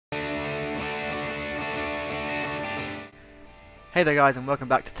Hey there guys, and welcome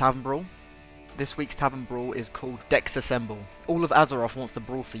back to Tavern Brawl. This week's Tavern Brawl is called Decks Assemble. All of Azeroth wants to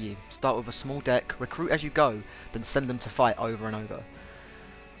brawl for you. Start with a small deck, recruit as you go, then send them to fight over and over.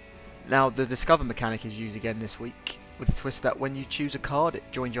 Now the Discover mechanic is used again this week, with the twist that when you choose a card,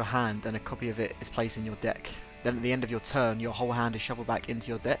 it joins your hand and a copy of it is placed in your deck. Then at the end of your turn, your whole hand is shuffled back into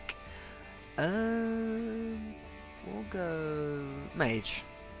your deck. We'll go Mage.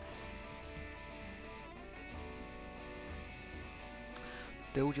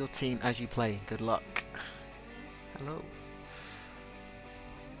 Build your team as you play. Good luck. Hello.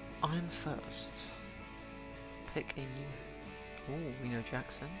 I'm first. Pick a new... Ooh, Reno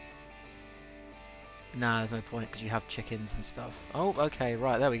Jackson. Nah, there's no point because you have chickens and stuff. Oh, okay,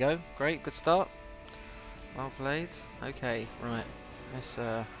 right, there we go. Great, good start. Well played. Okay, right. Thanks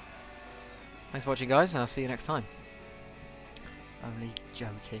for watching, guys, and I'll see you next time. Only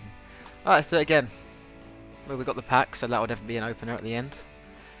joking. Alright, let's do it again. Well, we got the pack, so that will definitely be an opener at the end.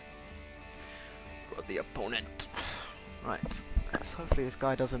 Got the opponent. Right. Let's hopefully this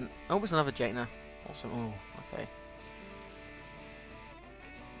guy doesn't... Oh, it's another Jaina. Awesome. Oh, okay.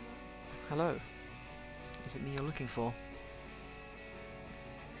 Hello. Is it me you're looking for?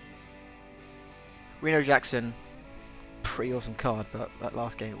 Reno Jackson. Pretty awesome card, but that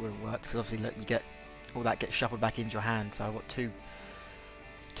last game it would have worked because obviously look, you get all that gets shuffled back into your hand. So I've got two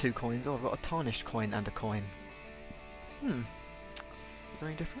coins. Oh, I've got a tarnished coin and a coin. Is there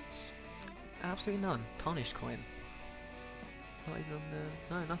any difference? Absolutely none. Tarnished coin. Not even on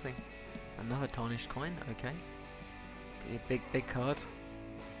the... No, nothing. Another tarnished coin. Okay. Got your big card.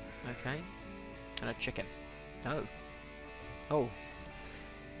 Okay. And a chicken. No. Oh.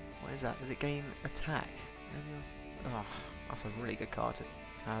 What is that? Does it gain attack? Oh, that's a really good card to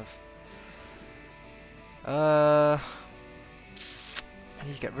have. I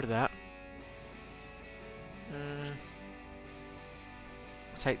need to get rid of that. We'll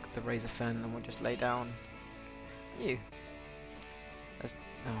take the Razor Fen and we'll just lay down you. Oh,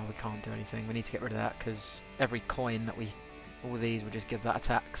 we can't do anything. We need to get rid of that because every coin that all these will just give that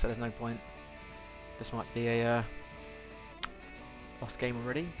attack, so there's no point. This might be a lost game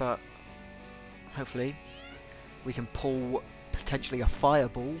already, but hopefully we can pull potentially a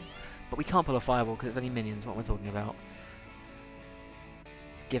Fireball, but we can't pull a Fireball because it's only minions. What we're talking about?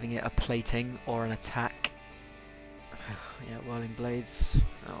 It's giving it a plating or an attack. Yeah, Whirling Blades.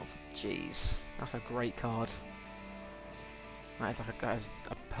 Oh, jeez, that's a great card. That is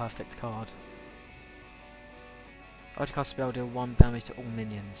a perfect card. Ulticast spell deal 1 damage to all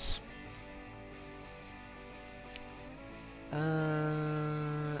minions.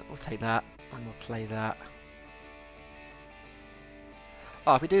 We'll take that and we'll play that.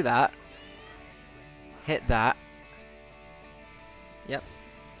 Oh, if we do that, hit that. Yep.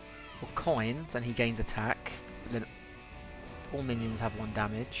 Or coins, and he gains attack. But then all minions have 1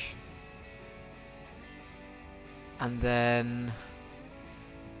 damage. And then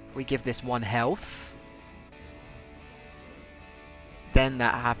we give this 1 health. Then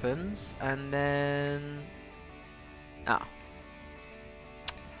that happens, and then... Ah.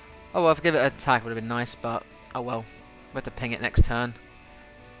 Oh well, if I give it an attack it would have been nice, but oh well. We have to ping it next turn.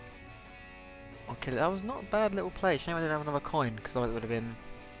 I'll kill it. That was not a bad little play. Shame I didn't have another coin, because otherwise it would have been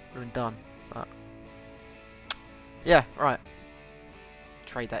done. But yeah, right.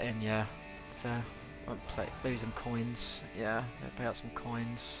 Trade that in, yeah. Fair. Won't play. Maybe some coins. Yeah, pay out some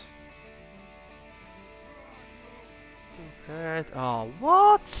coins. Okay. Oh,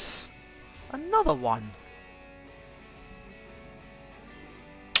 what? Another one.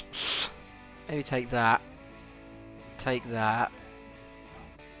 Maybe take that. Take that.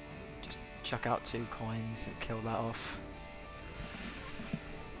 Just chuck out 2 coins and kill that off.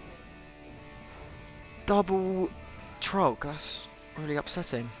 Double Trolk. That's really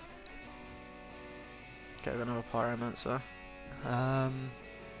upsetting. Get another Pyromancer.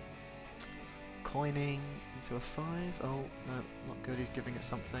 Coining into a 5. Oh, no, not good. He's giving it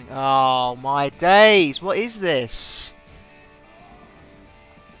something. Oh, my days. What is this?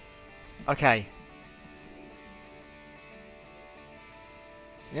 Okay.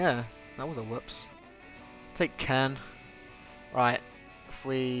 Yeah, that was a whoops. Take can. Right. If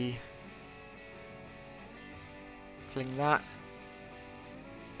we fling that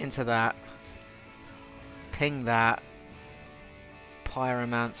into that. Ping that.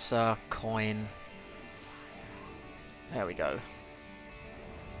 Pyromancer, coin. There we go.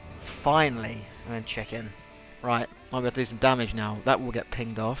 Finally. And then chicken. Right, might be able to do some damage now. That will get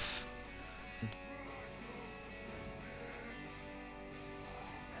pinged off.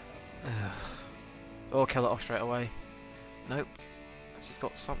 Or kill it off straight away. Nope. He's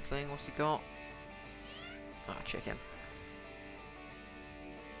got something. What's he got? Ah, chicken.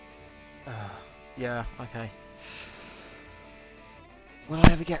 Yeah, okay. Will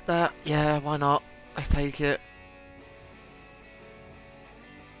I ever get that? Yeah, why not? Let's take it.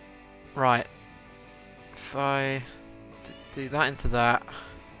 Right. If I do that into that.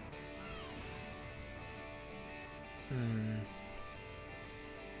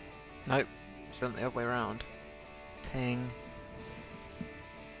 Nope. It's done the other way around. Ping.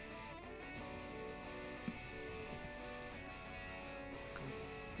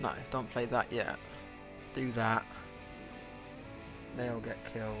 No, don't play that yet. Do that. They'll get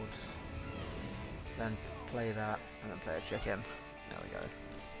killed. Then play that, and then play a chicken. There we go.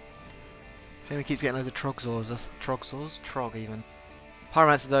 I think we keep getting loads of Trogsaurs. That's Trogsaurs? Trog even.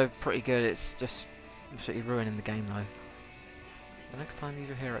 Pyromancer though, pretty good. It's just absolutely ruining the game though. The next time you use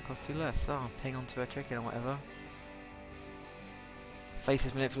your hero it costs 2 less. Oh, ping onto a chicken or whatever.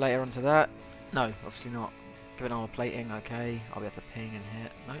 Faces manipulator onto that. No, obviously not. Give it armor plating, okay. I'll be able to ping and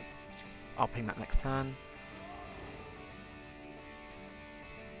hit. Nope. I'll ping that next turn.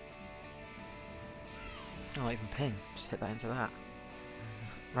 Oh, not even ping. Just hit that into that.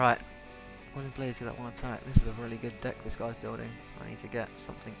 Right. Willing Blaze, get that one attack. This is a really good deck this guy's building. I need to get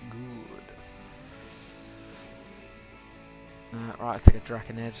something good. Right, I'll take a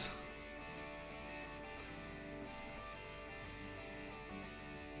Draconid.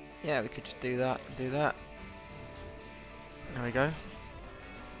 Yeah, we could just do that and do that. There we go.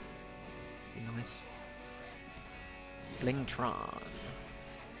 Be nice. Blingtron.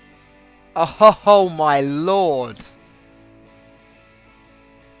 Oh my lord!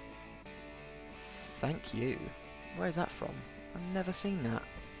 Thank you. Where is that from? I've never seen that.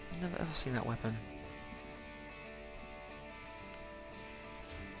 I've never ever seen that weapon.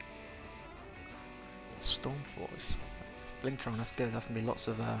 Stormforce. Blingtron, that's good. That's gonna be lots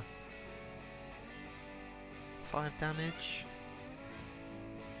of 5 damage.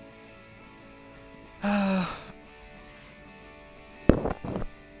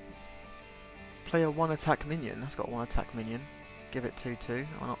 Play a 1 attack minion. That's got 1 attack minion. Give it 2/2.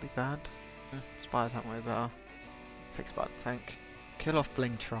 That will not be bad. Spider tank way better. Take Spider tank. Kill off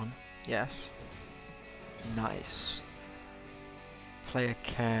Blingtron. Yes. Nice. Play a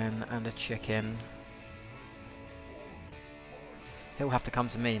Ken and a chicken. He'll have to come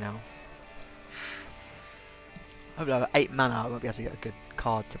to me now. Hopefully I have 8 mana, I won't be able to get a good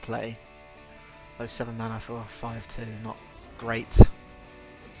card to play. Though 7 mana for 5/2, not great.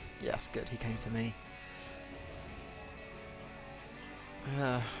 Yes, good, he came to me.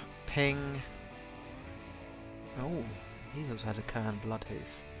 Ping. Oh, he also has a Kern Bloodhoof.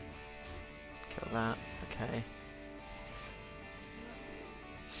 Kill that, okay.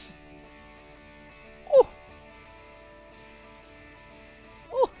 Oh!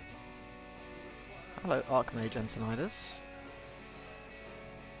 Oh! Hello, Archmage Antonidas.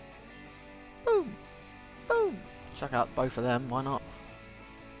 Boom! Boom! Chuck out both of them, why not?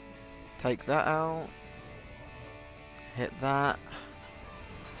 Take that out. Hit that.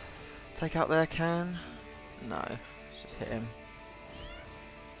 Take out their can. No, let's just hit him.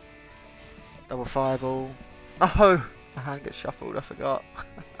 Double fireball. Oh! My hand gets shuffled, I forgot.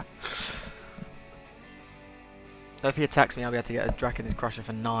 So if he attacks me, I'll be able to get a Draconid Crusher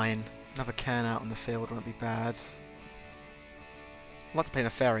for 9. Another can out on the field won't be bad. I'd like to play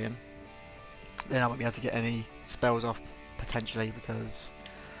Nefarian. Then I won't be able to get any spells off, potentially, because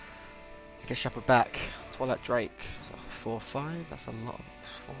it gets shuffled back. Twilight Drake. So that's a 4/5. That's a lot of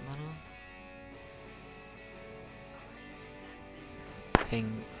 4 mana.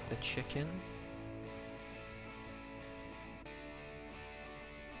 Ping the chicken.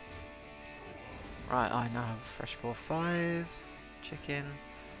 Right, I now have fresh 4/5. Chicken.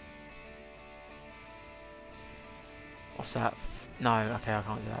 What's that? No, okay, I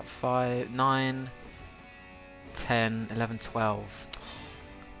can't do that. 5, 9, 10, 11, 12.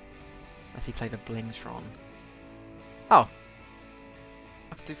 Unless he played a Blingtron. Oh!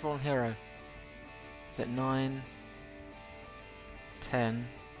 I could do 4 on hero. Is it 9? 10?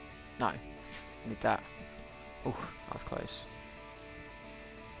 No. I need that. Oh, that was close.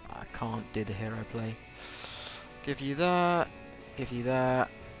 I can't do the hero play. Give you that. Give you that.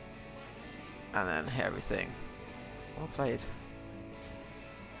 And then hit everything. Well played.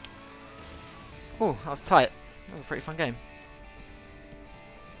 Oh, that was tight. That was a pretty fun game.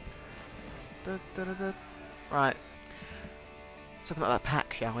 Right. Let's talk about that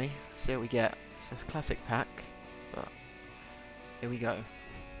pack, shall we? See what we get. It's a classic pack, but here we go.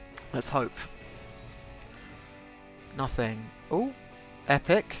 Let's hope. Nothing. Oh,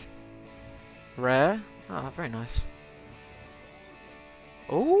 epic. Rare. Ah, very nice.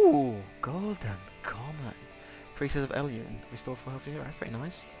 Oh, golden common. Priestess of Elyon. Restore for health. That's pretty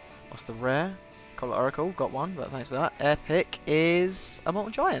nice. What's the rare? Collar Oracle, got one, but thanks for that. Epic is a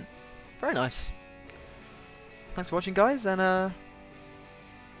Molten Giant. Very nice. Thanks for watching, guys, and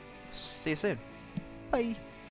see you soon. Bye.